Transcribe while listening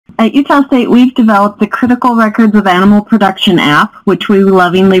At Utah State, we've developed the Critical Records of Animal Production app, which we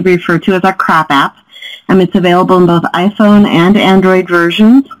lovingly refer to as our C.R.A.P app. It's available in both iPhone and Android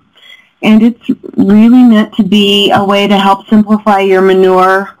versions. And it's really meant to be a way to help simplify your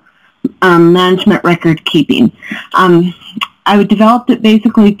manure management record keeping. I developed it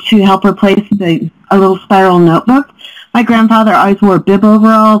basically to help replace a little spiral notebook. My grandfather always wore bib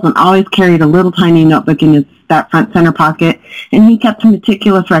overalls and always carried a little tiny notebook in that front center pocket, and he kept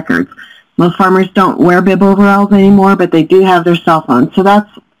meticulous records. Most farmers don't wear bib overalls anymore, but they do have their cell phones, so that's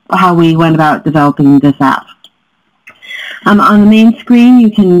how we went about developing this app. On the main screen,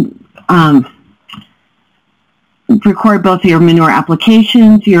 you can record both your manure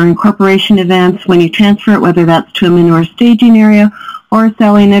applications, your incorporation events, when you transfer it, whether that's to a manure staging area or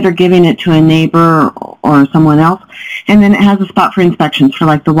selling it or giving it to a neighbor or someone else. And then it has a spot for inspections for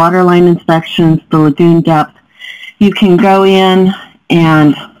like the water line inspections, the lagoon depth. You can go in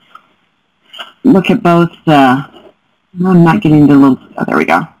and look at both I'm not getting the little, oh, there we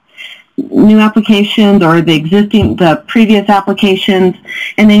go. New applications or the previous applications,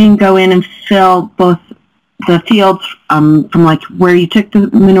 and then you can go in and fill both the fields from like where you took the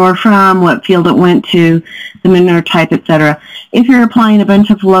manure from, what field it went to, the manure type, etc. If you're applying a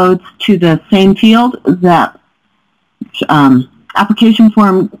bunch of loads to the same field, that application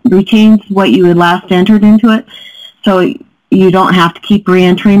form retains what you had last entered into it, so you don't have to keep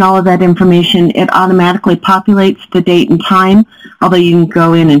re-entering all of that information. It automatically populates the date and time, although you can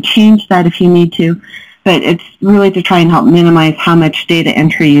go in and change that if you need to. But it's really to try and help minimize how much data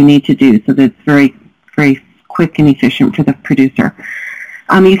entry you need to do so that it's very, very quick and efficient for the producer.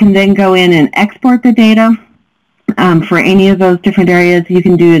 You can then go in and export the data for any of those different areas. You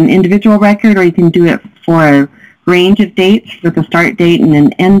can do an individual record, or you can do it for a range of dates with a start date and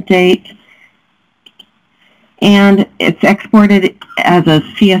an end date. And it's exported as a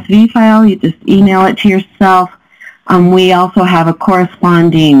CSV file. You just email it to yourself. We also have a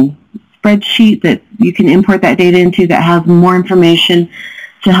corresponding spreadsheet that you can import that data into that has more information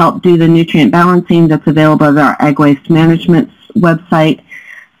to help do the nutrient balancing that's available at our Ag Waste Management website.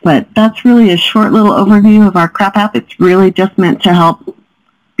 But that's really a short little overview of our C.R.A.P app. It's really just meant to help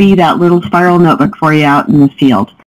be that little spiral notebook for you out in the field.